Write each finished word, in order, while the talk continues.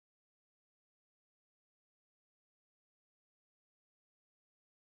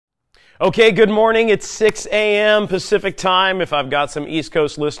Okay, good morning. It's 6 a.m. Pacific time. If I've got some East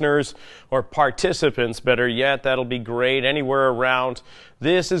Coast listeners or participants, better yet, that'll be great anywhere around.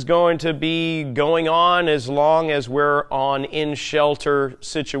 This is going to be going on as long as we're on in-shelter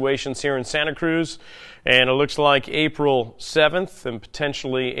situations here in Santa Cruz. And it looks like April 7th and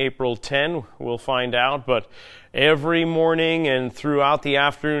potentially April 10th. We'll find out. But every morning and throughout the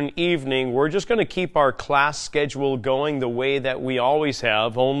afternoon, evening, we're just going to keep our class schedule going the way that we always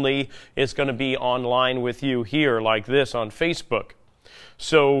have, only it's going to be online with you here like this on Facebook.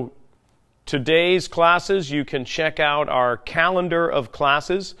 So today's classes, you can check out our calendar of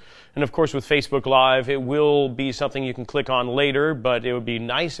classes. And of course, with Facebook Live, it will be something you can click on later, but it would be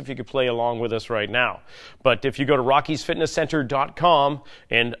nice if you could play along with us right now. But if you go to RockiesFitnessCenter.com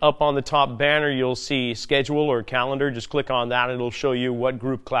and up on the top banner, you'll see schedule or calendar. Just click on that. It'll show you what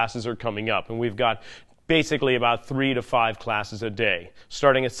group classes are coming up. And we've got basically about 3 to 5 classes a day,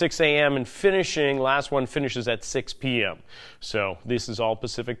 starting at 6 a.m. and finishing, last one finishes at 6 p.m. So this is all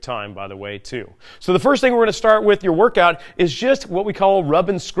Pacific time, by the way, too. So the first thing we're going to start with your workout is just what we call rub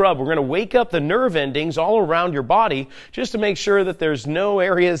and scrub. We're going to wake up the nerve endings all around your body just to make sure that there's no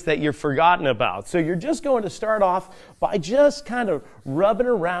areas that you've forgotten about. So you're just going to start off by just kind of rubbing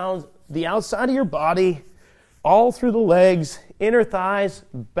around the outside of your body, all through the legs, inner thighs,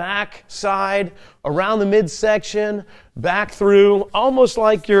 back, side, around the midsection, back through, almost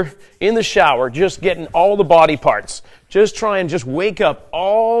like you're in the shower, just getting all the body parts. Just try and just wake up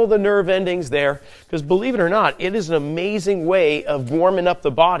all the nerve endings there, because believe it or not, it is an amazing way of warming up the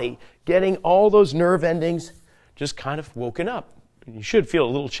body, getting all those nerve endings just kind of woken up. You should feel a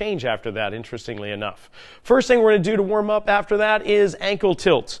little change after that, interestingly enough. First thing we're going to do to warm up after that is ankle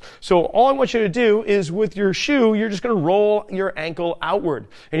tilts. So all I want you to do is with your shoe, you're just going to roll your ankle outward.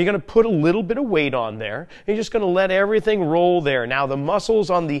 And you're going to put a little bit of weight on there. And you're just going to let everything roll there. Now the muscles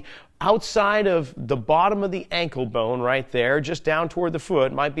on the outside of the bottom of the ankle bone right there, just down toward the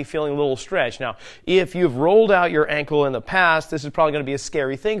foot, might be feeling a little stretched. Now, if you've rolled out your ankle in the past, this is probably going to be a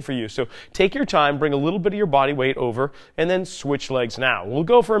scary thing for you. So take your time, bring a little bit of your body weight over, and then switch legs now. We'll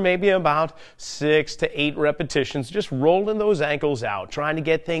go for maybe about 6 to 8 repetitions, just rolling those ankles out, trying to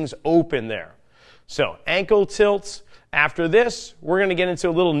get things open there. So ankle tilts. After this, we're going to get into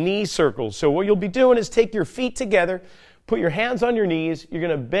a little knee circles. So what you'll be doing is take your feet together, put your hands on your knees. You're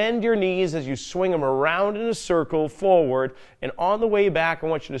going to bend your knees as you swing them around in a circle forward. And on the way back, I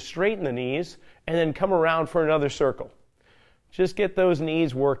want you to straighten the knees and then come around for another circle. Just get those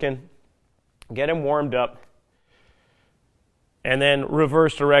knees working. Get them warmed up. And then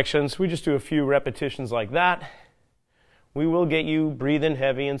reverse directions. We just do a few repetitions like that. We will get you breathing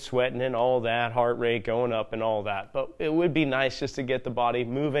heavy and sweating and all that, heart rate going up and all that. But it would be nice just to get the body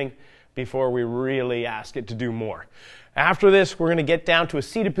moving before we really ask it to do more. After this, we're going to get down to a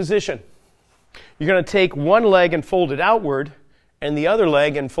seated position. You're going to take one leg and fold it outward, and the other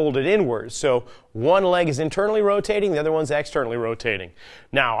leg and fold it inward. So one leg is internally rotating, the other one's externally rotating.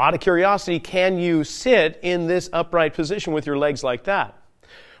 Now, out of curiosity, can you sit in this upright position with your legs like that?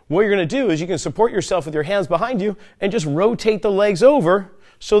 What you're going to do is you can support yourself with your hands behind you and just rotate the legs over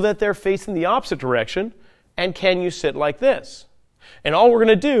so that they're facing the opposite direction. And can you sit like this? And all we're going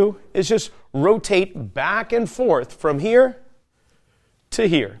to do is just rotate back and forth from here to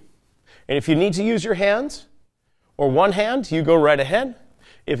here. And if you need to use your hands or one hand, you go right ahead.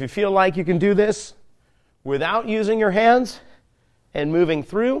 If you feel like you can do this without using your hands and moving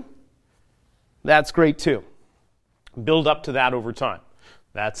through, that's great too. Build up to that over time.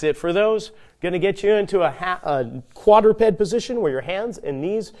 That's it for those. Going to get you into a quadruped position where your hands and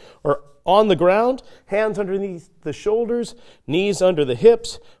knees are on the ground, hands underneath the shoulders, knees under the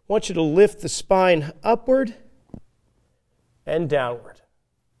hips. I want you to lift the spine upward and downward.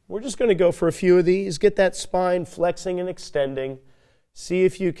 We're just going to go for a few of these. Get that spine flexing and extending. See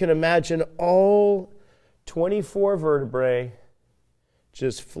if you can imagine all 24 vertebrae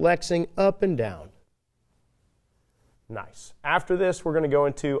just flexing up and down. Nice. After this, we're going to go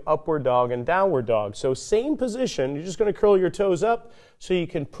into upward dog and downward dog. So same position. You're just going to curl your toes up so you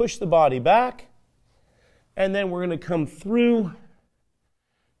can push the body back. And then we're going to come through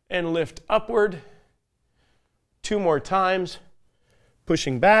and lift upward. 2 more times.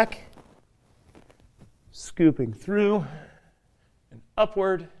 Pushing back. Scooping through and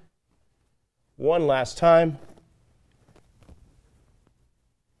upward. 1 last time.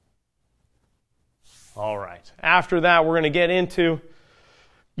 All right. After that, we're going to get into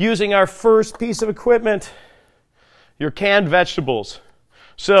using our first piece of equipment, your canned vegetables.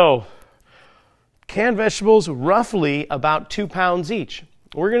 So, canned vegetables, roughly about 2 pounds each.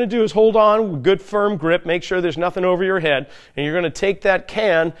 What we're going to do is hold on with good firm grip, make sure there's nothing over your head, and you're going to take that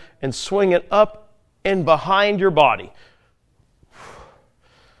can and swing it up and behind your body.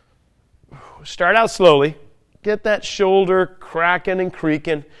 Start out slowly. Get that shoulder cracking and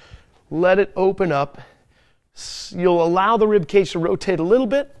creaking. Let it open up. You'll allow the rib cage to rotate a little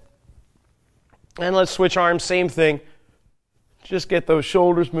bit. And let's switch arms, same thing. Just get those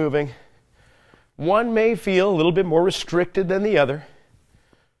shoulders moving. One may feel a little bit more restricted than the other.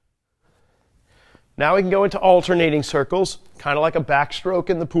 Now we can go into alternating circles, kind of like a backstroke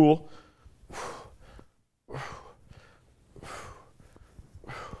in the pool.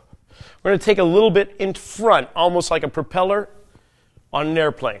 We're going to take a little bit in front, almost like a propeller on an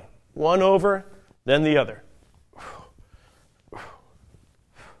airplane. One over, then the other.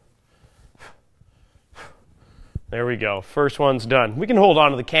 There we go. First one's done. We can hold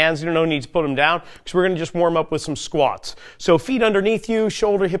on to the cans. No need to put them down because we're going to just warm up with some squats. So feet underneath you,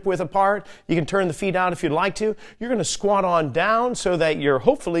 shoulder hip width apart. You can turn the feet out if you'd like to. You're going to squat on down so that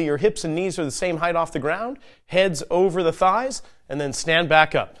hopefully your hips and knees are the same height off the ground. Heads over the thighs, and then stand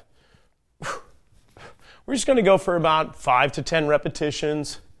back up. We're just going to go for about 5 to 10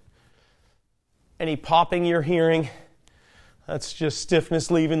 repetitions. Any popping you're hearing, that's just stiffness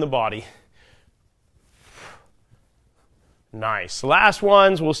leaving the body. Nice. Last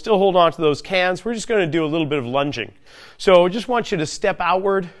ones, we'll still hold on to those cans. We're just going to do a little bit of lunging. So I just want you to step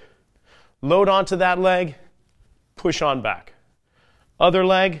outward, load onto that leg, push on back. Other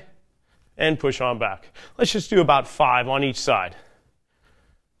leg, and push on back. Let's just do about 5 on each side.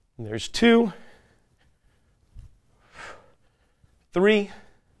 And there's 2, 3,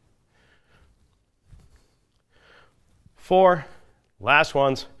 4, last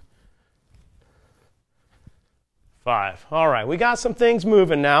ones, 5. All right, we got some things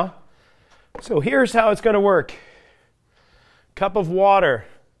moving now. So here's how it's going to work. Cup of water.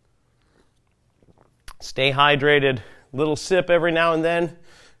 Stay hydrated. Little sip every now and then.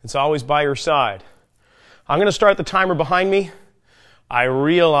 It's always by your side. I'm going to start the timer behind me. I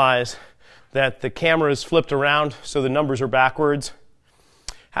realize that the camera is flipped around, so the numbers are backwards.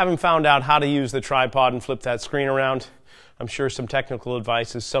 Haven't found out how to use the tripod and flip that screen around. I'm sure some technical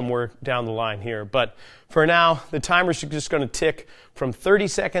advice is somewhere down the line here. But for now, the timer's just going to tick from 30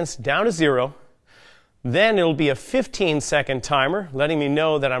 seconds down to 0. Then it'll be a 15-second timer, letting me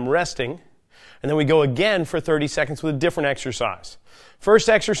know that I'm resting. And then we go again for 30 seconds with a different exercise. First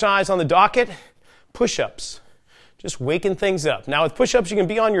exercise on the docket, push-ups. Just waking things up. Now with push-ups, you can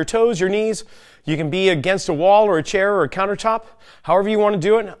be on your toes, your knees. You can be against a wall or a chair or a countertop. However you want to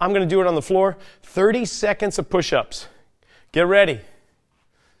do it. I'm going to do it on the floor. 30 seconds of push-ups. Get ready.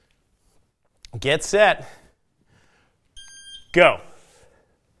 Get set. Go.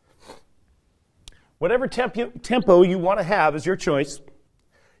 Whatever tempo you want to have is your choice.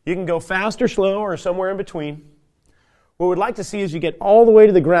 You can go fast or slow or somewhere in between. What we'd like to see is you get all the way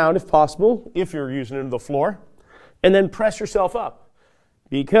to the ground if possible, if you're using it on the floor, and then press yourself up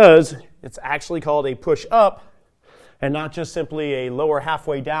because it's actually called a push-up and not just simply a lower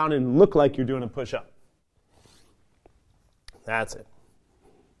halfway down and look like you're doing a push-up. That's it.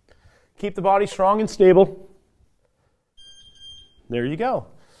 Keep the body strong and stable. There you go.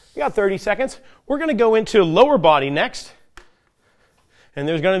 You got 30 seconds. We're going to go into lower body next. And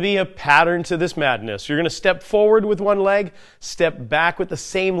there's going to be a pattern to this madness. You're going to step forward with one leg, step back with the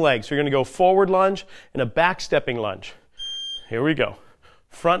same leg. So you're going to go forward lunge and a back stepping lunge. Here we go.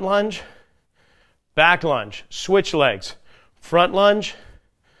 Front lunge, back lunge, switch legs. Front lunge,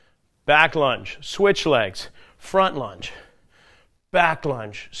 back lunge, switch legs. Front lunge. Back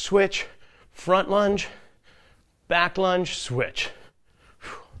lunge, switch, front lunge, back lunge, switch.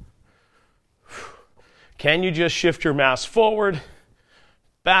 Can you just shift your mass forward,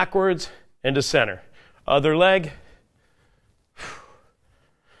 backwards, and to center? Other leg.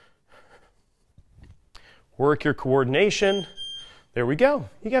 Work your coordination. There we go.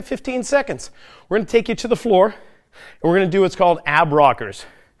 You got 15 seconds. We're going to take you to the floor, and we're going to do what's called ab rockers.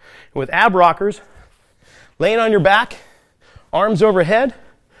 And with ab rockers, laying on your back, arms overhead,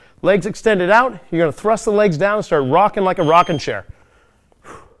 legs extended out. You're going to thrust the legs down and start rocking like a rocking chair.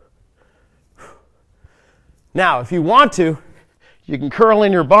 Now, if you want to, you can curl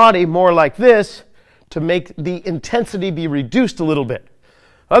in your body more like this to make the intensity be reduced a little bit.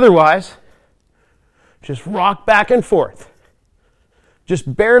 Otherwise, just rock back and forth.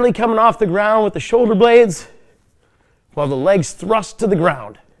 Just barely coming off the ground with the shoulder blades while the legs thrust to the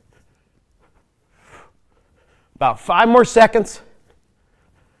ground. About 5 more seconds.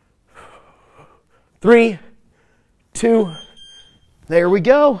 3, 2, there we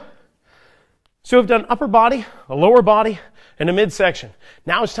go. So we've done upper body, a lower body, and a midsection.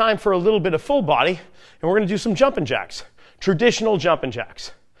 Now it's time for a little bit of full body, and we're going to do some jumping jacks. Traditional jumping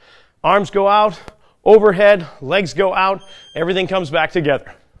jacks. Arms go out, overhead, legs go out, everything comes back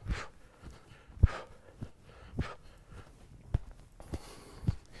together.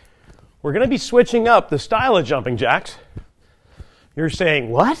 We're going to be switching up the style of jumping jacks. You're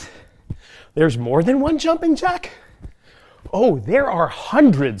saying, what? There's more than one jumping jack? Oh, there are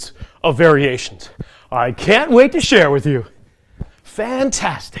hundreds of variations. I can't wait to share with you.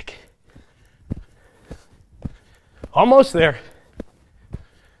 Fantastic. Almost there.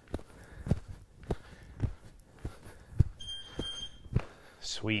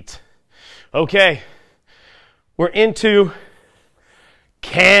 Sweet. Okay, we're into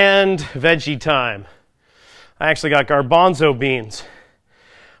canned veggie time. I actually got garbanzo beans.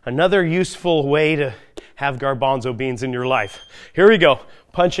 Another useful way to have garbanzo beans in your life. Here we go.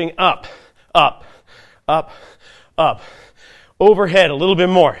 Punching up, up, up, up. Overhead a little bit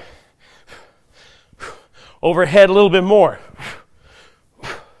more. Overhead a little bit more.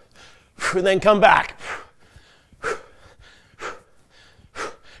 And then come back.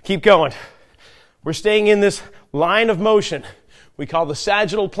 Keep going. We're staying in this line of motion we call the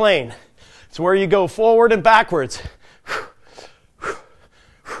sagittal plane. It's where you go forward and backwards.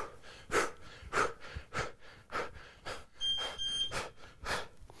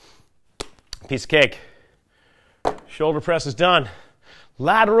 Piece of cake. Shoulder press is done.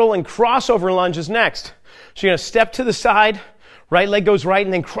 Lateral and crossover lunge is next. So you're going to step to the side, right leg goes right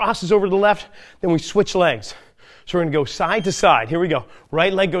and then crosses over to the left, then we switch legs. So we're going to go side to side. Here we go.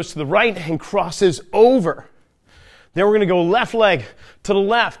 Right leg goes to the right and crosses over. Then we're going to go left leg to the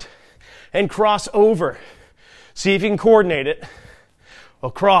left and cross over. See if you can coordinate it.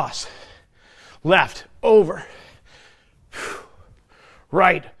 Across, left, over,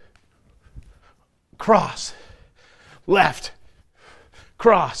 right, cross, left,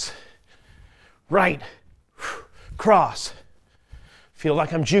 cross, right, cross. Feel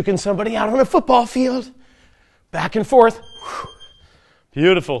like I'm juking somebody out on a football field. Back and forth.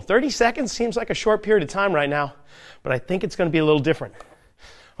 Beautiful. 30 seconds seems like a short period of time right now, but I think it's going to be a little different.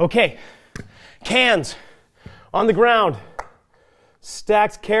 Okay, cans on the ground,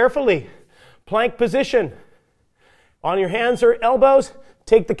 stacked carefully, plank position. On your hands or elbows,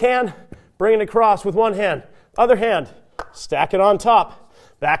 take the can, bring it across with one hand. Other hand, stack it on top.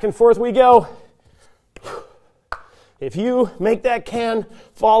 Back and forth we go. If you make that can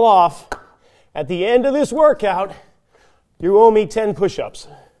fall off at the end of this workout, you owe me 10 push-ups.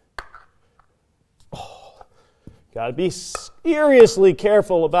 Oh, gotta be seriously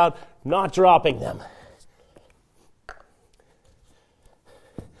careful about not dropping them.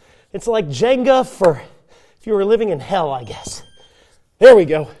 It's like Jenga for if you were living in hell, I guess. There we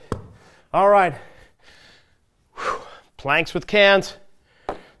go. All right. Planks with cans.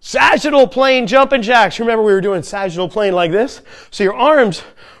 Sagittal plane jumping jacks. Remember we were doing sagittal plane like this? So your arms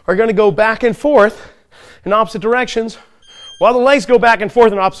are going to go back and forth in opposite directions while the legs go back and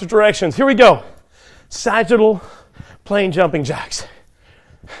forth in opposite directions. Here we go. Sagittal plane jumping jacks.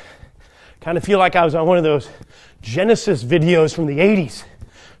 Kind of feel like I was on one of those Genesis videos from the 80s.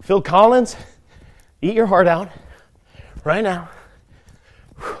 Phil Collins, eat your heart out right now.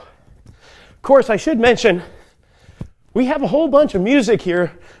 Of course, I should mention, we have a whole bunch of music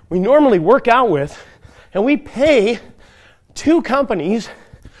here we normally work out with, and we pay 2 companies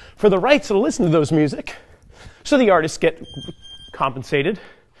for the rights to listen to those music, so the artists get compensated.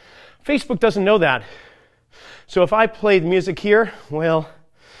 Facebook doesn't know that. So if I play the music here, well,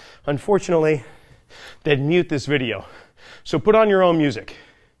 unfortunately, they'd mute this video. So put on your own music.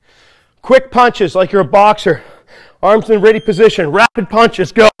 Quick punches like you're a boxer. Arms in ready position. Rapid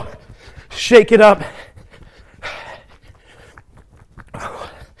punches. Go. Shake it up.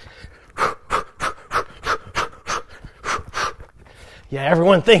 Yeah,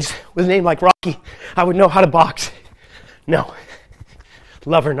 everyone thinks with a name like Rocky, I would know how to box. No.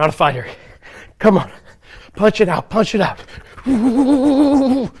 Lover, not a fighter. Come on. Punch it out. Punch it out.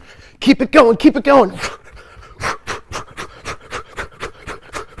 Keep it going. Keep it going.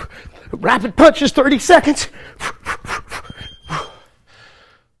 Rapid punches, 30 seconds.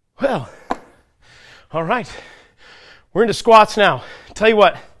 Well, all right. We're into squats now. Tell you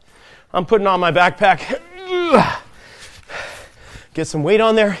what, I'm putting on my backpack. Get some weight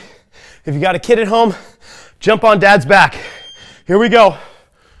on there. If you got a kid at home, jump on dad's back. Here we go.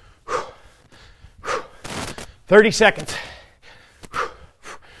 30 seconds.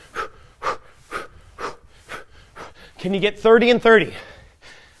 Can you get 30 and 30? You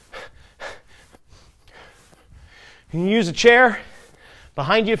can use a chair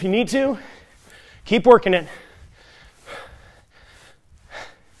behind you if you need to. Keep working it.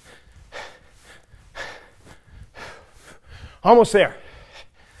 Almost there.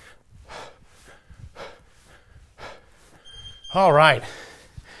 All right.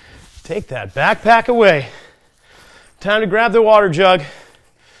 Take that backpack away. Time to grab the water jug.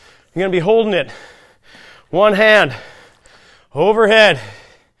 You're going to be holding it. One hand overhead.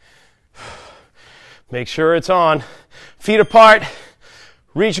 Make sure it's on. Feet apart.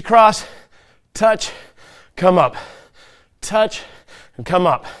 Reach across. Touch. Come up. Touch and come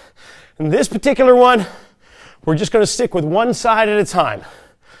up. In this particular one, we're just going to stick with one side at a time.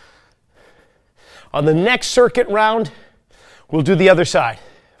 On the next circuit round, we'll do the other side.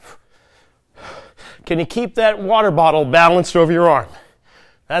 Can you keep that water bottle balanced over your arm?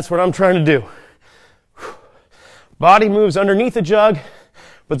 That's what I'm trying to do. Body moves underneath the jug,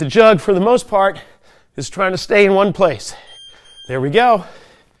 but the jug, for the most part, is trying to stay in one place. There we go.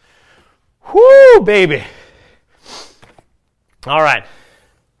 Whoo, baby. All right.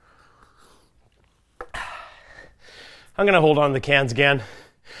 I'm going to hold on to the cans again.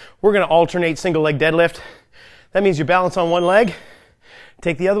 We're going to alternate single leg deadlift. That means you balance on one leg,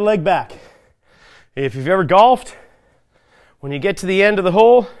 take the other leg back. If you've ever golfed, when you get to the end of the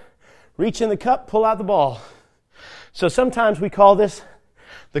hole, reach in the cup, pull out the ball. So sometimes we call this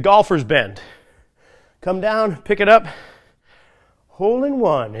the golfer's bend. Come down, pick it up, hole in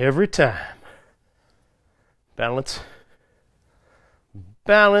one every time. Balance,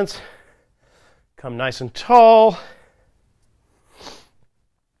 balance, come nice and tall.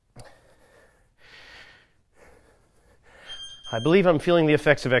 I believe I'm feeling the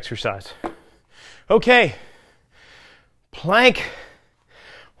effects of exercise. Okay, plank,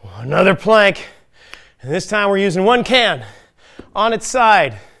 another plank, and this time we're using one can on its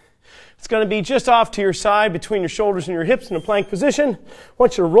side. It's going to be just off to your side between your shoulders and your hips in a plank position. I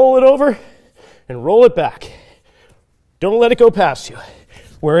want you to roll it over and roll it back. Don't let it go past you.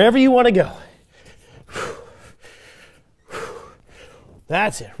 Wherever you want to go.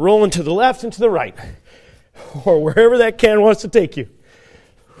 That's it. Rolling to the left and to the right. Or wherever that can wants to take you.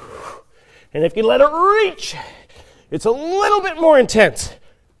 And if you let it reach, it's a little bit more intense.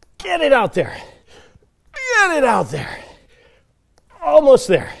 Get it out there. Get it out there. Almost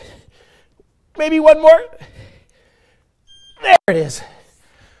there. Maybe one more. There it is.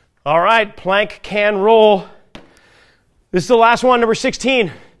 All right, plank, can, roll. This is the last one, number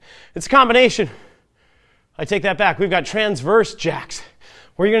 16. It's a combination. I take that back. We've got transverse jacks.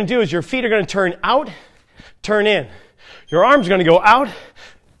 What you're going to do is your feet are going to turn out, turn in. Your arms are going to go out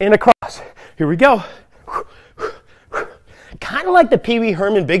and across. Here we go. Kind of like the Pee Wee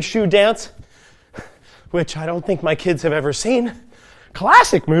Herman Big Shoe dance, which I don't think my kids have ever seen.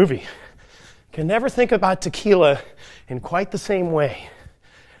 Classic movie. Can never think about tequila in quite the same way.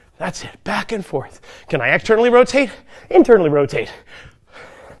 That's it. Back and forth. Can I externally rotate? Internally rotate.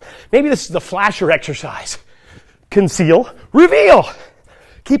 Maybe this is the flasher exercise. Conceal, reveal.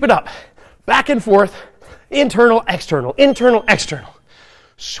 Keep it up. Back and forth. Internal, external. Internal, external.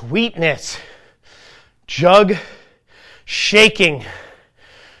 Sweetness. Jug. Shaking.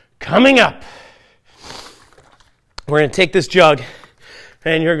 Coming up. We're going to take this jug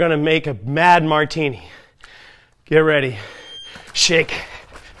and you're going to make a mad martini. Get ready. Shake.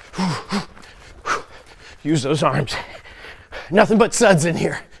 Use those arms. Nothing but suds in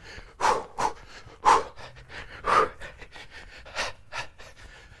here.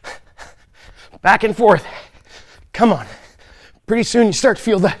 Back and forth. Come on. Pretty soon you start to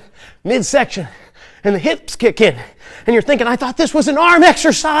feel the midsection and the hips kick in. And you're thinking, I thought this was an arm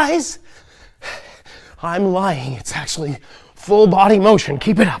exercise. I'm lying. It's actually full body motion.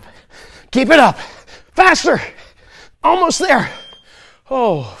 Keep it up. Keep it up. Faster. Almost there.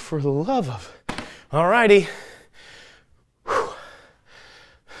 Oh, for the love of. All righty.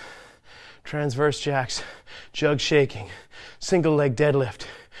 Transverse jacks, jug shaking, single leg deadlift,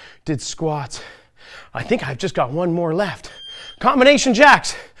 did squats. I think I've just got one more left. Combination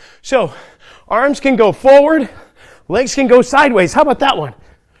jacks. So arms can go forward, legs can go sideways. How about that one?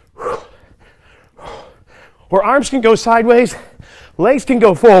 Or arms can go sideways, legs can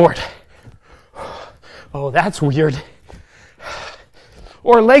go forward. Oh, that's weird.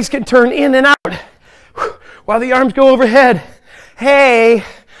 Or legs can turn in and out while the arms go overhead. Hey,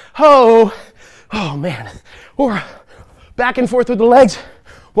 ho. Oh, man. Or back and forth with the legs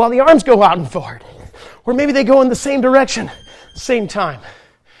while the arms go out and forward. Or maybe they go in the same direction, same time.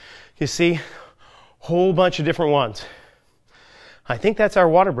 You see, whole bunch of different ones. I think that's our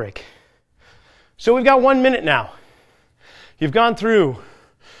water break. So we've got 1 minute now. You've gone through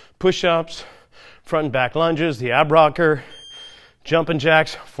push-ups, front and back lunges, the ab rocker, jumping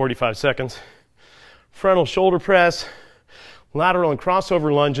jacks, 45 seconds, frontal shoulder press, lateral and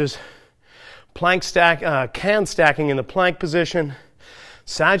crossover lunges, plank stack, can stacking in the plank position,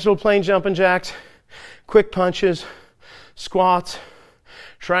 sagittal plane jumping jacks, quick punches, squats,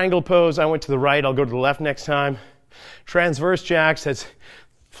 triangle pose. I went to the right, I'll go to the left next time. Transverse jacks, that's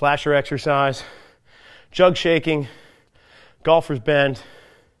flasher exercise, jug shaking, golfer's bend,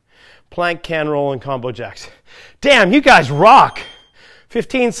 plank can roll, and combo jacks. Damn, you guys rock!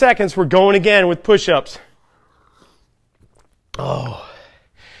 15 seconds, we're going again with push-ups. Oh,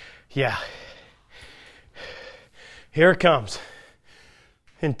 yeah. Here it comes.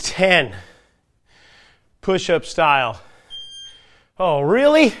 In 10, push-up style. Oh,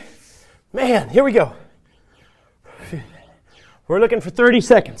 really? Man, here we go. We're looking for 30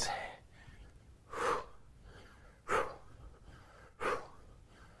 seconds.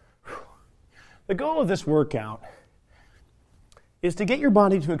 The goal of this workout is to get your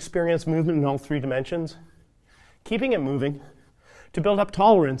body to experience movement in all three dimensions, keeping it moving, to build up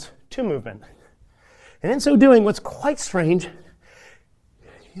tolerance to movement. And in so doing, what's quite strange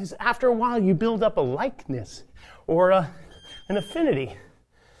is after a while you build up a likeness or an affinity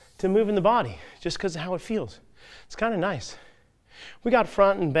to moving the body just because of how it feels. It's kind of nice. We got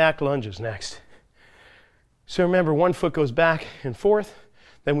front and back lunges next. So remember, one foot goes back and forth,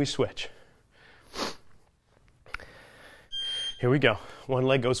 then we switch. Here we go. One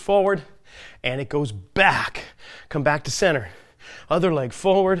leg goes forward and it goes back. Come back to center. Other leg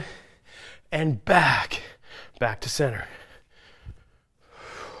forward and back. Back to center.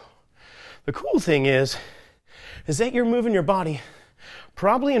 The cool thing is that you're moving your body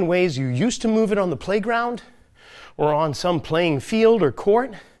probably in ways you used to move it on the playground or on some playing field or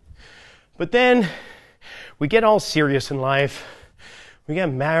court. But then we get all serious in life. We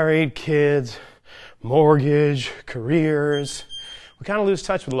get married, kids, mortgage, careers. We kind of lose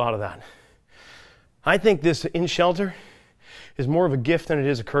touch with a lot of that. I think this in shelter is more of a gift than it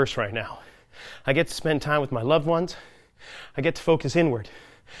is a curse right now. I get to spend time with my loved ones. I get to focus inward.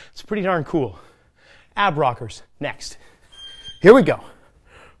 It's pretty darn cool. Ab rockers, next. Here we go.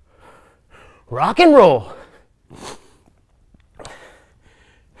 Rock and roll.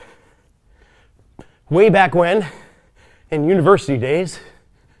 Way back when, in university days,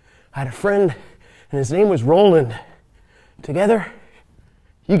 I had a friend and his name was Roland. Together,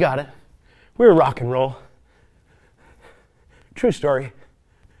 you got it, we were rock and roll. True story.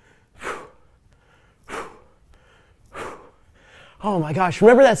 Oh my gosh,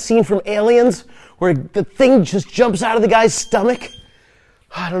 remember that scene from Aliens where the thing just jumps out of the guy's stomach?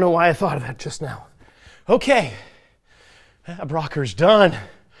 I don't know why I thought of that just now. Okay, ab rockers done.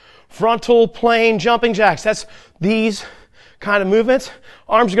 Frontal plane jumping jacks. That's these kind of movements.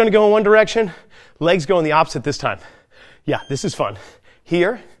 Arms are going to go in one direction. Legs go in the opposite this time. Yeah, this is fun.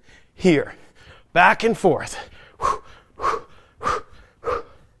 Here, here. Back and forth.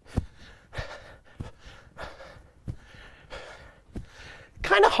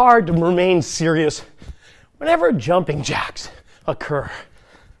 Kind of hard to remain serious whenever jumping jacks occur.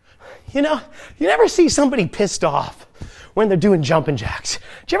 You know, you never see somebody pissed off when they're doing jumping jacks.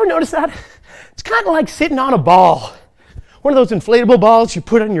 Did you ever notice that? It's kind of like sitting on a ball. One of those inflatable balls you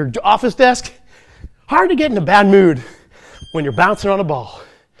put on your office desk. Hard to get in a bad mood when you're bouncing on a ball.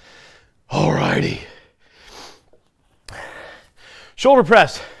 Alrighty. Shoulder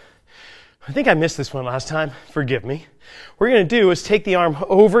press. I think I missed this one last time. Forgive me. What we're going to do is take the arm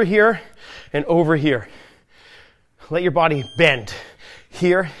over here and over here. Let your body bend.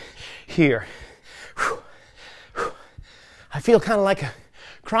 Here, here. I feel kind of like a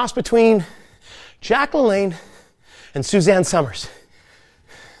cross between Jack LaLanne and Suzanne Summers.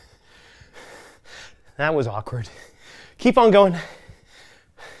 That was awkward. Keep on going.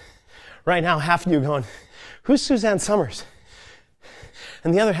 Right now, half of you are going, who's Suzanne Summers?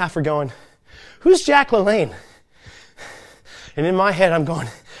 And the other half are going, who's Jack LaLanne? And in my head, I'm going,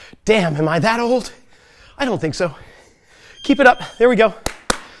 damn, am I that old? I don't think so. Keep it up. There we go.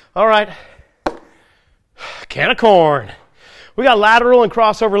 All right. Can of corn. We got lateral and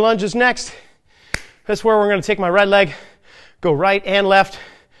crossover lunges next. That's where we're going to take my right leg, go right and left,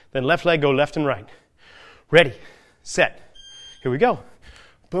 then left leg, go left and right. Ready, set. Here we go.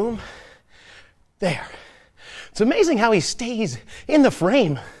 Boom. There. It's amazing how he stays in the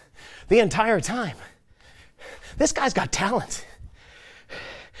frame the entire time. This guy's got talent.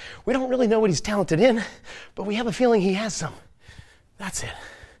 We don't really know what he's talented in, but we have a feeling he has some. That's it.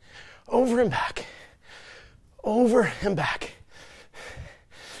 Over and back. Over and back.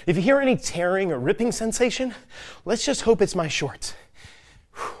 If you hear any tearing or ripping sensation, let's just hope it's my shorts.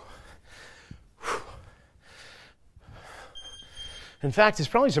 In fact, it's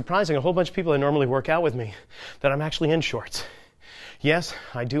probably surprising a whole bunch of people that normally work out with me that I'm actually in shorts. Yes,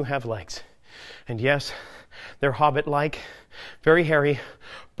 I do have legs. And yes, they're hobbit-like, very hairy,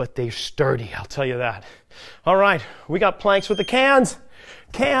 but they're sturdy, I'll tell you that. All right, we got planks with the cans.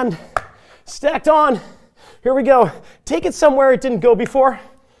 Can stacked on. Here we go. Take it somewhere it didn't go before.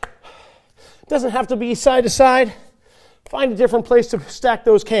 Doesn't have to be side to side. Find a different place to stack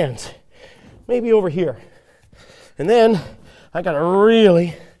those cans. Maybe over here. And then I gotta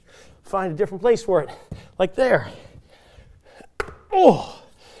really find a different place for it. Like there. Oh,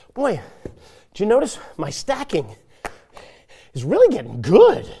 boy. Did you notice my stacking is really getting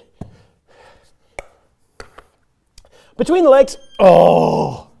good? Between the legs.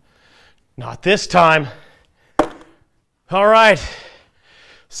 Oh, not this time. All right.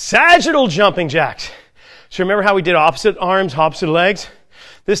 Sagittal jumping jacks. So remember how we did opposite arms, opposite legs?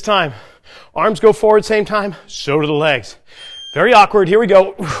 This time, arms go forward same time, so do the legs. Very awkward. Here we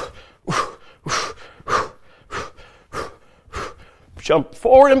go. Jump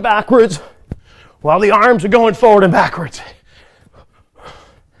forward and backwards while the arms are going forward and backwards.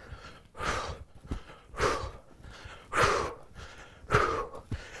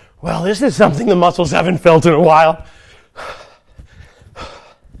 Well, this is something the muscles haven't felt in a while.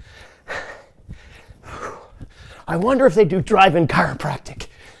 I wonder if they do drive-in chiropractic.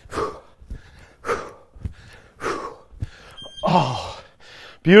 Oh,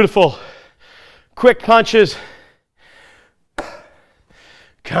 beautiful. Quick punches.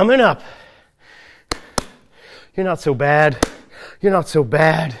 Coming up. You're not so bad. You're not so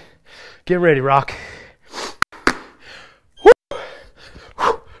bad. Get ready, Rock.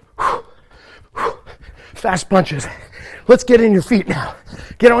 Fast punches. Let's get in your feet now.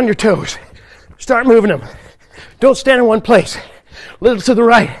 Get on your toes. Start moving them. Don't stand in one place. Little to the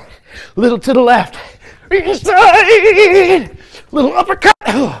right. Little to the left. Inside. Little uppercut.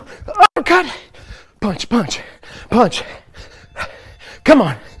 Uppercut. Punch, punch, punch. Come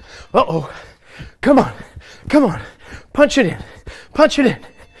on. Uh-oh. Come on. Come on. Punch it in. Punch it in.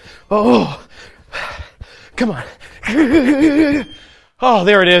 Oh. Come on. Oh,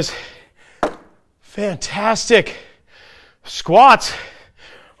 there it is. Fantastic. Squats.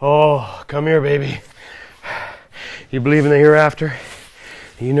 Oh, come here, baby. You believe in the hereafter?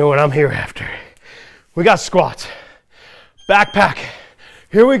 You know what I'm here after. We got squats. Backpack.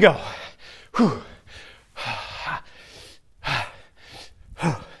 Here we go. Whew.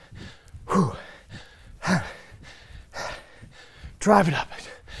 Drive it up.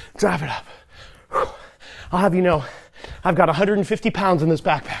 Drive it up. I'll have you know, I've got 150 pounds in this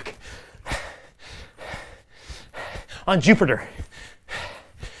backpack. On Jupiter.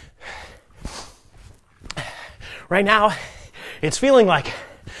 Right now, it's feeling like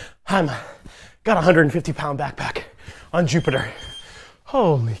I'm got a 150 pound backpack on Jupiter.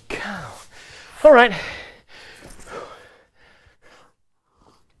 Holy cow. All right.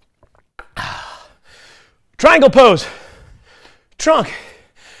 Triangle pose. Trunk.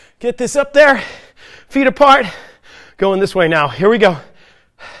 Get this up there. Feet apart. Going this way now. Here we go.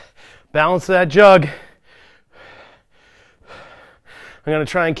 Balance that jug. I'm going to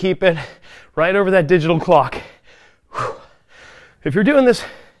try and keep it right over that digital clock. If you're doing this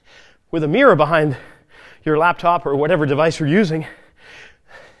with a mirror behind your laptop or whatever device you're using,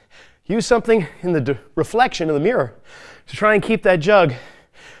 use something in the reflection of the mirror to try and keep that jug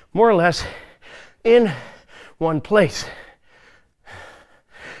more or less in one place.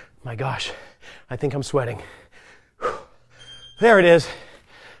 My gosh, I think I'm sweating. There it is.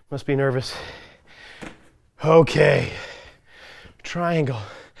 Must be nervous. Okay. Triangle.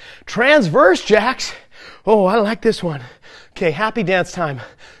 Transverse jacks. Oh, I like this one. Okay, happy dance time.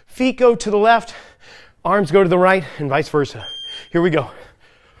 Feet go to the left, arms go to the right, and vice versa. Here we go.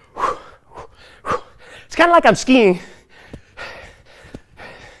 It's kind of like I'm skiing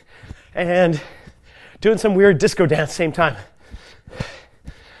and doing some weird disco dance same time.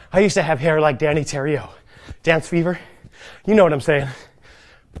 I used to have hair like Danny Terrio. Dance fever. You know what I'm saying.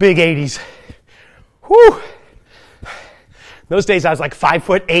 Big 80s. Whew. Those days I was like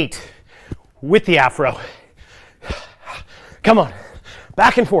 5'8" with the afro. Come on.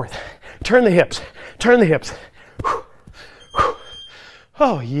 Back and forth. Turn the hips. Turn the hips.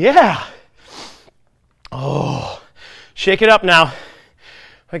 Oh, yeah. Oh, shake it up now.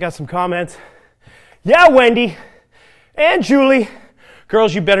 I got some comments. Yeah, Wendy and Julie.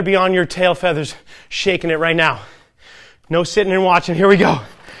 Girls, you better be on your tail feathers shaking it right now. No sitting and watching. Here we go.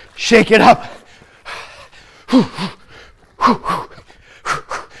 Shake it up.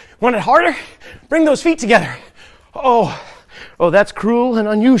 Want it harder? Bring those feet together. Oh, that's cruel and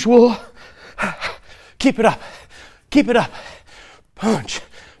unusual. Keep it up. Keep it up. Punch.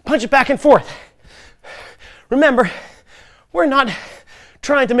 Punch it back and forth. Remember, we're not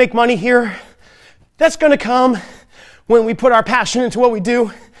trying to make money here That's going to come when we put our passion into what we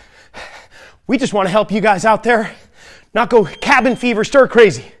do. We just want to help you guys out there not go cabin fever, stir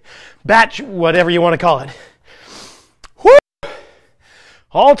crazy, batch, whatever you want to call it. Woo!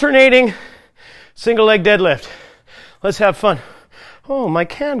 Alternating single leg deadlift. Let's have fun. Oh, my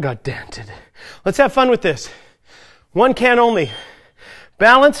can got dented. Let's have fun with this. One can only.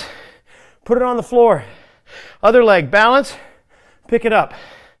 Balance, put it on the floor. Other leg, balance, pick it up.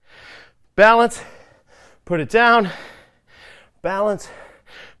 Balance, put it down. Balance,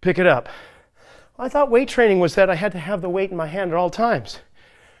 pick it up. I thought weight training was that I had to have the weight in my hand at all times.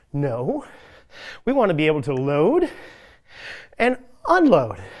 No, we want to be able to load and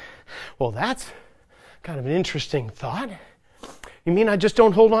unload. Well, that's kind of an interesting thought. You mean I just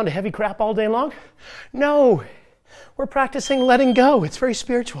don't hold on to heavy crap all day long? No, we're practicing letting go. It's very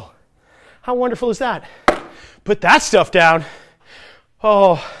spiritual. How wonderful is that? Put that stuff down.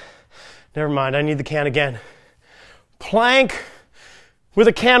 Oh, never mind. I need the can again. Plank with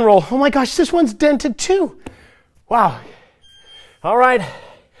a can roll. Oh my gosh, this one's dented too. Wow. All right.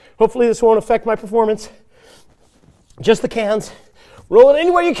 Hopefully this won't affect my performance. Just the cans. Roll it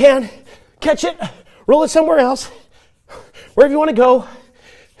anywhere you can. Catch it. Roll it somewhere else. Wherever you want to go.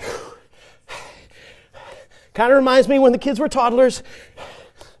 Kind of reminds me when the kids were toddlers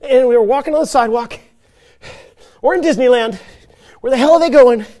and we were walking on the sidewalk or in Disneyland. Where the hell are they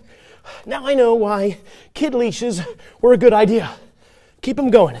going? Now I know why kid leashes were a good idea. Keep them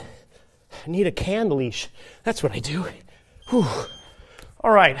going. I need a canned leash. That's what I do. Whew.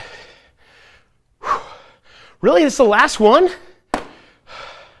 All right. Whew. Really? This is the last one? Are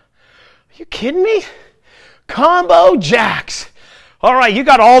you kidding me? Combo jacks. All right, you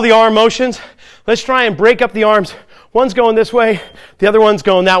got all the arm motions. Let's try and break up the arms. One's going this way, the other one's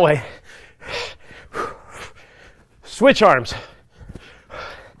going that way. Switch arms.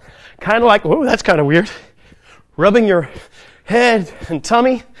 Kind of like, whoa, that's kind of weird. Rubbing your head and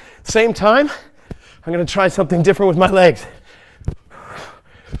tummy at the same time. I'm going to try something different with my legs.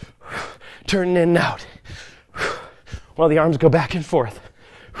 Turning in and out. While the arms go back and forth.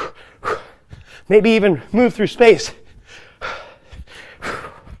 Maybe even move through space.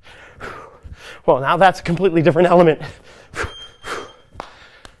 Well, now that's a completely different element.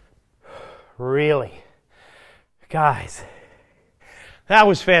 Really. Guys, that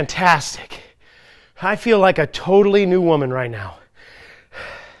was fantastic. I feel like a totally new woman right now.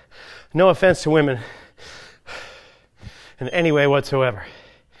 No offense to women in any way whatsoever.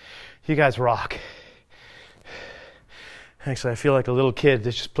 You guys rock. Actually, I feel like a little kid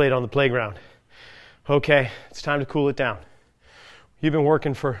that just played on the playground. Okay, it's time to cool it down. You've been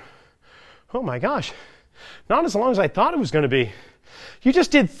working for, oh my gosh, not as long as I thought it was going to be. You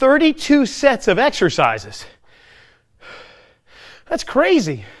just did 32 sets of exercises. That's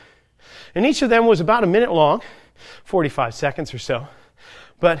crazy. And each of them was about a minute long, 45 seconds or so.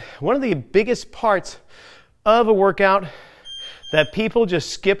 But one of the biggest parts of a workout that people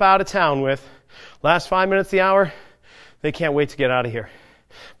just skip out of town with, last 5 minutes of the hour, they can't wait to get out of here.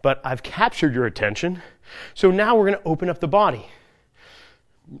 But I've captured your attention, so now we're going to open up the body.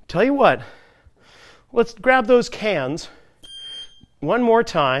 Tell you what, let's grab those cans one more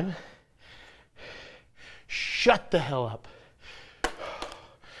time. Shut the hell up.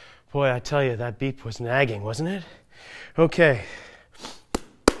 Boy, I tell you, that beep was nagging, wasn't it? Okay.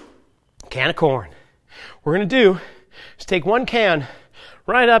 Can of corn. What we're going to do is take one can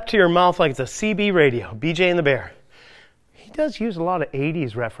right up to your mouth like it's a CB radio, BJ and the Bear. He does use a lot of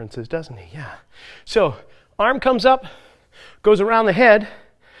 80s references, doesn't he? Yeah. So, arm comes up, goes around the head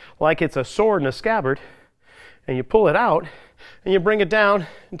like it's a sword in a scabbard, and you pull it out, and you bring it down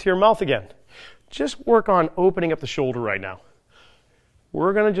into your mouth again. Just work on opening up the shoulder right now.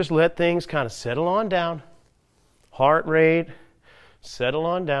 We're going to just let things kind of settle on down. Heart rate, settle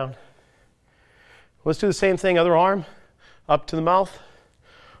on down. Let's do the same thing, other arm, up to the mouth,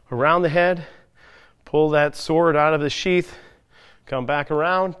 around the head, pull that sword out of the sheath, come back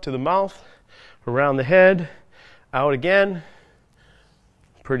around to the mouth, around the head, out again.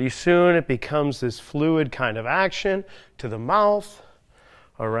 Pretty soon it becomes this fluid kind of action to the mouth,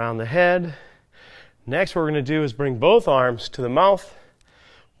 around the head. Next what we're going to do is bring both arms to the mouth,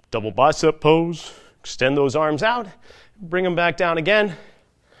 double bicep pose, extend those arms out, bring them back down again.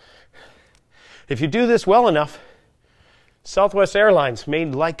 If you do this well enough, Southwest Airlines may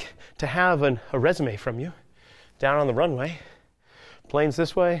like to have a resume from you down on the runway. Planes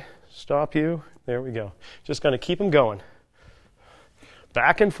this way, stop you, there we go. Just going to keep them going.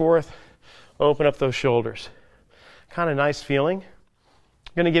 Back and forth, open up those shoulders. Kind of nice feeling.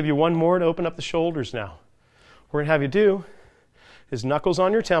 I'm going to give you one more to open up the shoulders now. What we're going to have you do is knuckles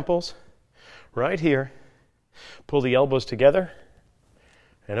on your temples, right here. Pull the elbows together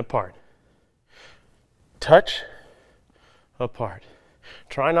and apart. Touch, apart.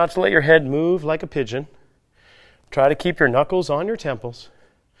 Try not to let your head move like a pigeon. Try to keep your knuckles on your temples.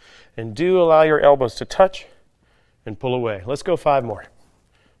 And do allow your elbows to touch and pull away. Let's go 5 more.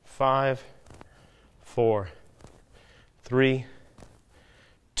 5, 4, 3,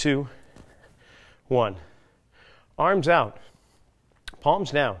 2, 1. Arms out.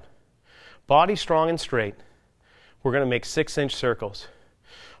 Palms down. Body strong and straight. We're going to make 6-inch circles.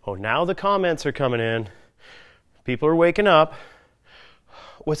 Oh, now the comments are coming in. People are waking up.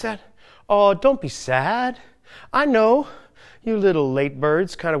 What's that? Oh, don't be sad. I know. You little late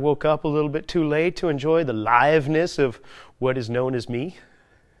birds kind of woke up a little bit too late to enjoy the liveness of what is known as me.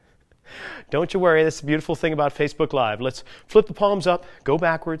 Don't you worry, that's the beautiful thing about Facebook Live. Let's flip the palms up, go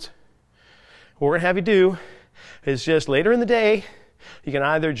backwards. What we're going to have you do is just later in the day, you can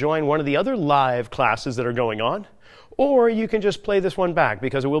either join one of the other live classes that are going on, or you can just play this one back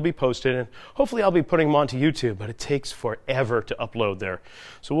because it will be posted, and hopefully I'll be putting them onto YouTube, but it takes forever to upload there.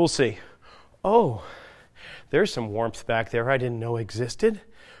 So we'll see. Oh, there's some warmth back there I didn't know existed.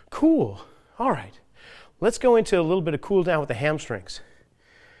 Cool. All right. Let's go into a little bit of cool down with the hamstrings.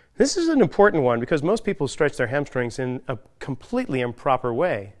 This is an important one because most people stretch their hamstrings in a completely improper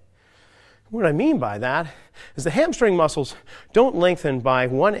way. What I mean by that is the hamstring muscles don't lengthen by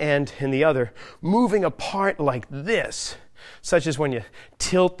one end and the other, moving apart like this, such as when you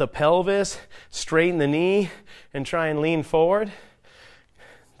tilt the pelvis, straighten the knee, and try and lean forward.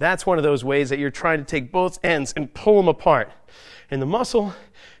 That's one of those ways that you're trying to take both ends and pull them apart. And the muscle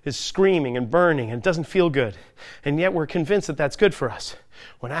is screaming and burning and doesn't feel good. And yet we're convinced that that's good for us,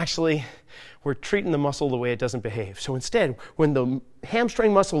 when actually we're treating the muscle the way it doesn't behave. So instead, when the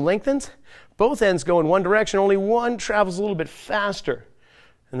hamstring muscle lengthens, both ends go in one direction, only one travels a little bit faster.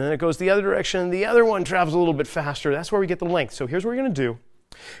 And then it goes the other direction, and the other one travels a little bit faster. That's where we get the length. So here's what you're going to do,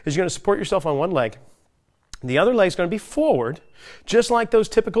 is you're going to support yourself on one leg. The other leg's going to be forward, just like those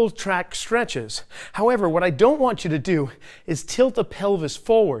typical track stretches. However, what I don't want you to do is tilt the pelvis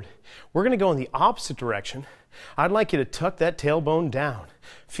forward. We're going to go in the opposite direction. I'd like you to tuck that tailbone down.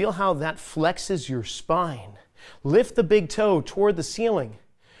 Feel how that flexes your spine. Lift the big toe toward the ceiling.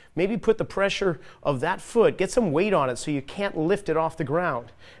 Maybe put the pressure of that foot, get some weight on it so you can't lift it off the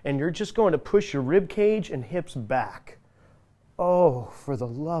ground. And you're just going to push your rib cage and hips back. Oh, for the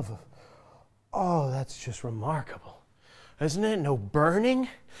love of... Oh, that's just remarkable. Isn't it? No burning?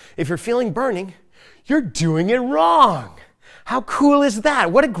 If you're feeling burning, you're doing it wrong. How cool is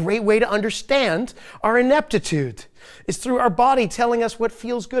that? What a great way to understand our ineptitude. It's through our body telling us what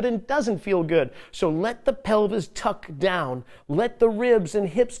feels good and doesn't feel good. So let the pelvis tuck down. Let the ribs and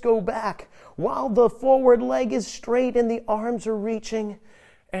hips go back while the forward leg is straight and the arms are reaching.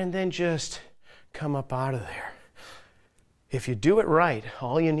 And then just come up out of there. If you do it right,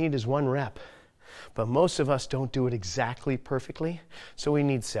 all you need is 1 rep. But most of us don't do it exactly perfectly, so we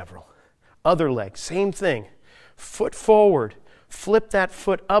need several. Other leg, same thing. Foot forward. Flip that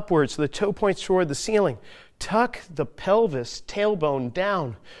foot upwards so the toe points toward the ceiling. Tuck the pelvis, tailbone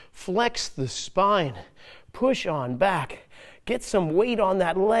down. Flex the spine. Push on back. Get some weight on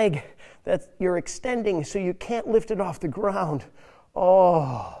that leg that you're extending so you can't lift it off the ground.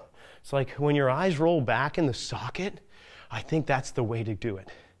 Oh, it's like when your eyes roll back in the socket, I think that's the way to do it.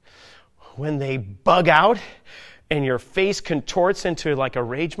 When they bug out and your face contorts into like a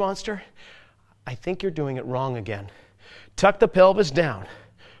rage monster, I think you're doing it wrong again. Tuck the pelvis down.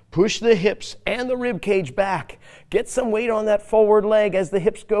 Push the hips and the rib cage back. Get some weight on that forward leg as the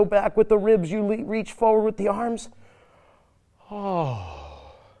hips go back with the ribs. You reach forward with the arms.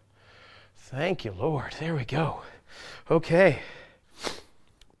 Oh, thank you, Lord. There we go. Okay.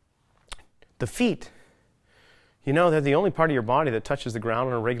 The feet. You know, they're the only part of your body that touches the ground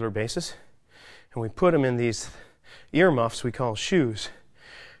on a regular basis. And we put them in these earmuffs we call shoes.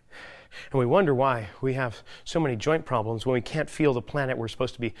 And we wonder why we have so many joint problems when we can't feel the planet we're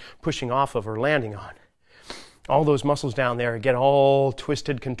supposed to be pushing off of or landing on. All those muscles down there get all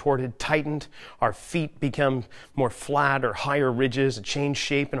twisted, contorted, tightened. Our feet become more flat or higher ridges, change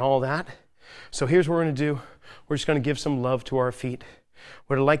shape and all that. So here's what we're going to do. We're just going to give some love to our feet.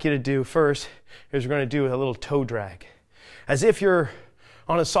 What I'd like you to do first is we're going to do a little toe drag. As if you're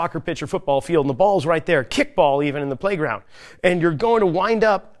on a soccer pitch or football field and the ball's right there, kickball even in the playground, and you're going to wind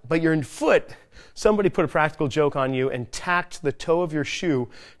up, but your foot, somebody put a practical joke on you and tacked the toe of your shoe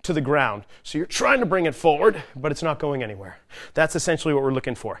to the ground. So you're trying to bring it forward, but it's not going anywhere. That's essentially what we're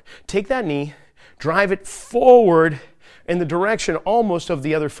looking for. Take that knee, drive it forward in the direction almost of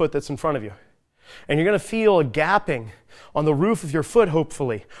the other foot that's in front of you. And you're going to feel a gapping on the roof of your foot,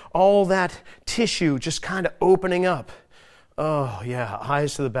 hopefully. All that tissue just kind of opening up. Oh, yeah,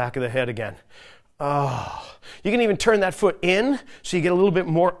 eyes to the back of the head again. Oh, you can even turn that foot in so you get a little bit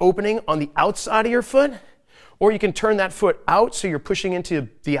more opening on the outside of your foot. Or you can turn that foot out so you're pushing into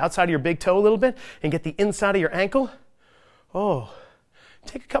the outside of your big toe a little bit and get the inside of your ankle. Oh,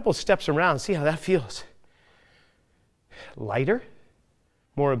 take a couple steps around, see how that feels. Lighter,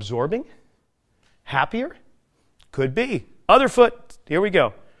 more absorbing, happier? Could be. Other foot, here we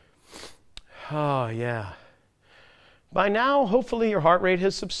go. Oh, yeah. By now, hopefully your heart rate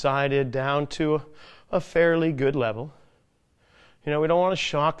has subsided down to a fairly good level. You know, we don't want to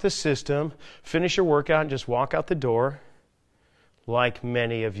shock the system, finish your workout and just walk out the door, like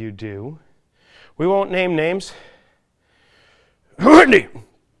many of you do. We won't name names.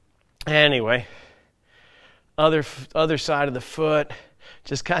 Anyway, other side of the foot,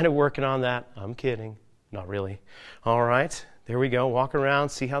 just kind of working on that. I'm kidding. Not really. All right, there we go. Walk around,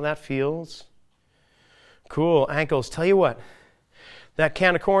 see how that feels. Cool. Ankles. Tell you what, that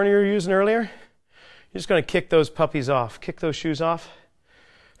can of corn you were using earlier, you're just going to kick those puppies off. Kick those shoes off.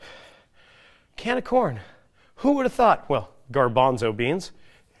 Can of corn. Who would have thought? Well, garbanzo beans.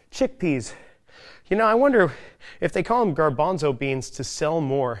 Chickpeas. You know, I wonder if they call them garbanzo beans to sell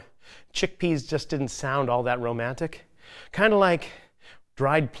more. Chickpeas just didn't sound all that romantic. Kind of like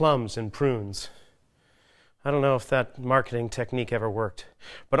dried plums and prunes. I don't know if that marketing technique ever worked.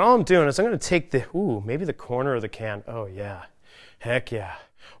 But all I'm doing is I'm going to take maybe the corner of the can. Oh, yeah. Heck yeah.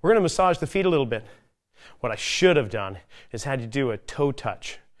 We're going to massage the feet a little bit. What I should have done is had you do a toe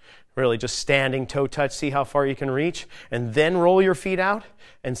touch. Really just standing toe touch, see how far you can reach, and then roll your feet out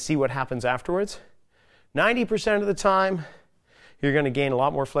and see what happens afterwards. 90% of the time, you're going to gain a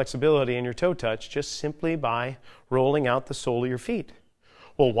lot more flexibility in your toe touch just simply by rolling out the sole of your feet.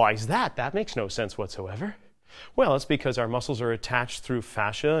 Well, why is that? That makes no sense whatsoever. Well, it's because our muscles are attached through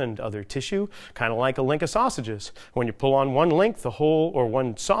fascia and other tissue, kind of like a link of sausages. When you pull on one link,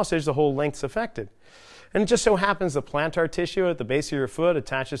 one sausage, the whole length's affected. And it just so happens the plantar tissue at the base of your foot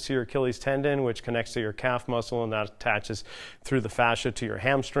attaches to your Achilles tendon, which connects to your calf muscle, and that attaches through the fascia to your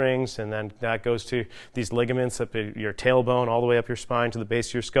hamstrings, and then that goes to these ligaments up your tailbone, all the way up your spine to the base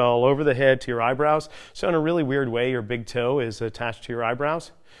of your skull, over the head to your eyebrows. So in a really weird way, your big toe is attached to your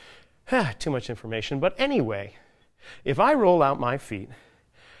eyebrows. Too much information, but anyway, if I roll out my feet,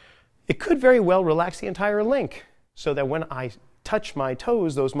 it could very well relax the entire link, so that when I touch my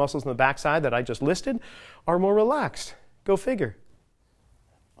toes, those muscles in the backside that I just listed are more relaxed. Go figure.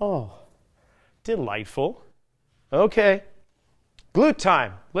 Oh, delightful. Okay, glute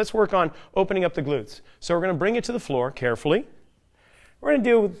time. Let's work on opening up the glutes. So we're going to bring it to the floor carefully. We're going to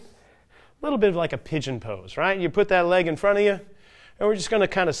do a little bit of like a pigeon pose, right? You put that leg in front of you, and we're just going to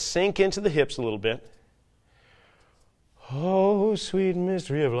kind of sink into the hips a little bit. Oh, sweet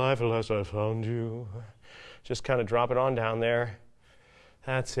mystery of life, alas, I found you. Just kind of drop it on down there.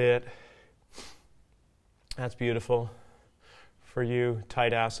 That's it. That's beautiful. For you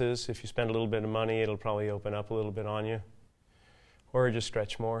tight asses, if you spend a little bit of money, it'll probably open up a little bit on you. Or just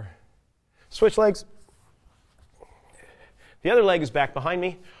stretch more. Switch legs. The other leg is back behind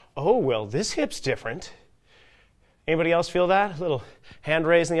me. Oh, well, this hip's different. Anybody else feel that? A little hand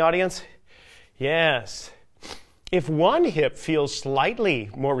raise in the audience? Yes. If one hip feels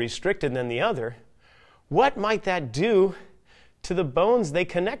slightly more restricted than the other, what might that do to the bones they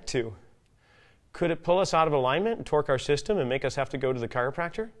connect to? Could it pull us out of alignment and torque our system and make us have to go to the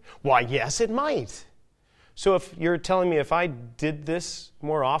chiropractor? Why, yes, it might. So if you're telling me if I did this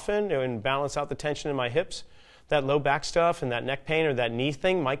more often and balance out the tension in my hips, that low back stuff and that neck pain or that knee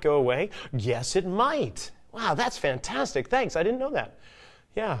thing might go away? Yes, it might. Wow, that's fantastic. Thanks, I didn't know that.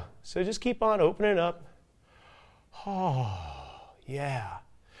 Yeah, so just keep on opening up. Oh, yeah.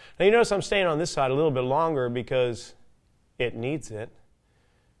 Now you notice I'm staying on this side a little bit longer because it needs it.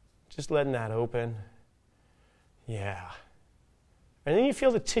 Just letting that open. Yeah. And then you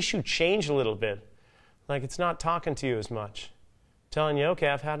feel the tissue change a little bit. Like it's not talking to you as much. Telling you, okay,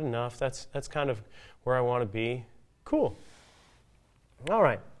 I've had enough. That's kind of where I want to be. Cool. All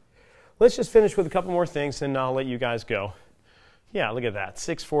right. Let's just finish with a couple more things and I'll let you guys go. Yeah, look at that.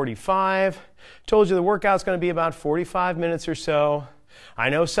 6:45. Told you the workout's going to be about 45 minutes or so. I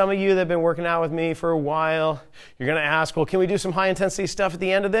know some of you that have been working out with me for a while, you're going to ask, well, can we do some high-intensity stuff at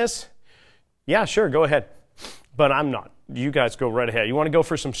the end of this? Yeah, sure, go ahead. But I'm not. You guys go right ahead. You want to go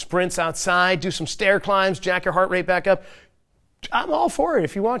for some sprints outside, do some stair climbs, jack your heart rate back up? I'm all for it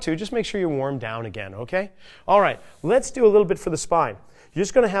if you want to. Just make sure you warm down again, okay? All right, let's do a little bit for the spine. You're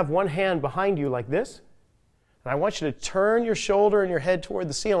just going to have one hand behind you like this, and I want you to turn your shoulder and your head toward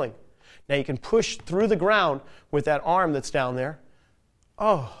the ceiling. Now you can push through the ground with that arm that's down there.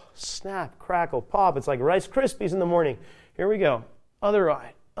 Oh, snap, crackle, pop. It's like Rice Krispies in the morning. Here we go. Other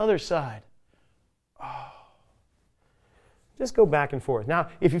eye, other side. Oh. Just go back and forth. Now,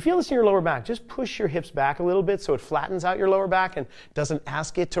 if you feel this in your lower back, just push your hips back a little bit so it flattens out your lower back and doesn't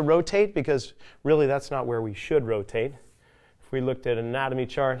ask it to rotate, because really that's not where we should rotate. If we looked at an anatomy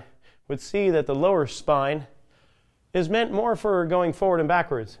chart, we'd see that the lower spine is meant more for going forward and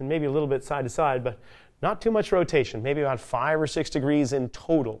backwards and maybe a little bit side to side, but not too much rotation, maybe about 5 or 6 degrees in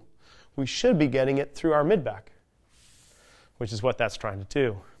total. We should be getting it through our mid-back, which is what that's trying to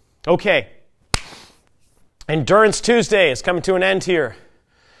do. Okay. Endurance Tuesday is coming to an end here.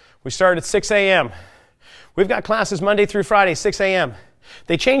 We started at 6 a.m. We've got classes Monday through Friday, 6 a.m.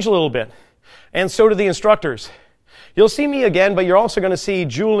 They change a little bit, and so do the instructors. You'll see me again, but you're also going to see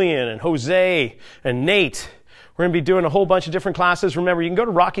Julian and Jose and Nate. We're going to be doing a whole bunch of different classes. Remember, you can go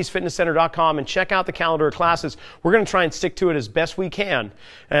to RockiesFitnessCenter.com and check out the calendar of classes. We're going to try and stick to it as best we can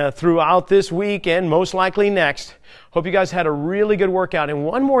throughout this week and most likely next. Hope you guys had a really good workout. And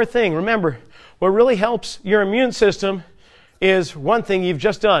one more thing, remember, what really helps your immune system is one thing you've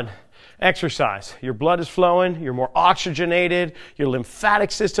just done. Exercise. Your blood is flowing, you're more oxygenated, your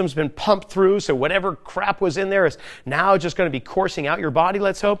lymphatic system's been pumped through, so whatever crap was in there is now just going to be coursing out your body,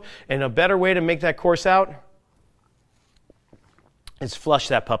 let's hope. And a better way to make that course out is flush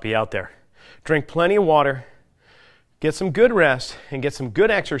that puppy out there. Drink plenty of water, get some good rest, and get some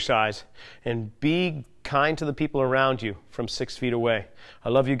good exercise, and be kind to the people around you from 6 feet away. I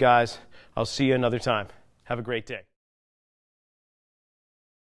love you guys. I'll see you another time. Have a great day.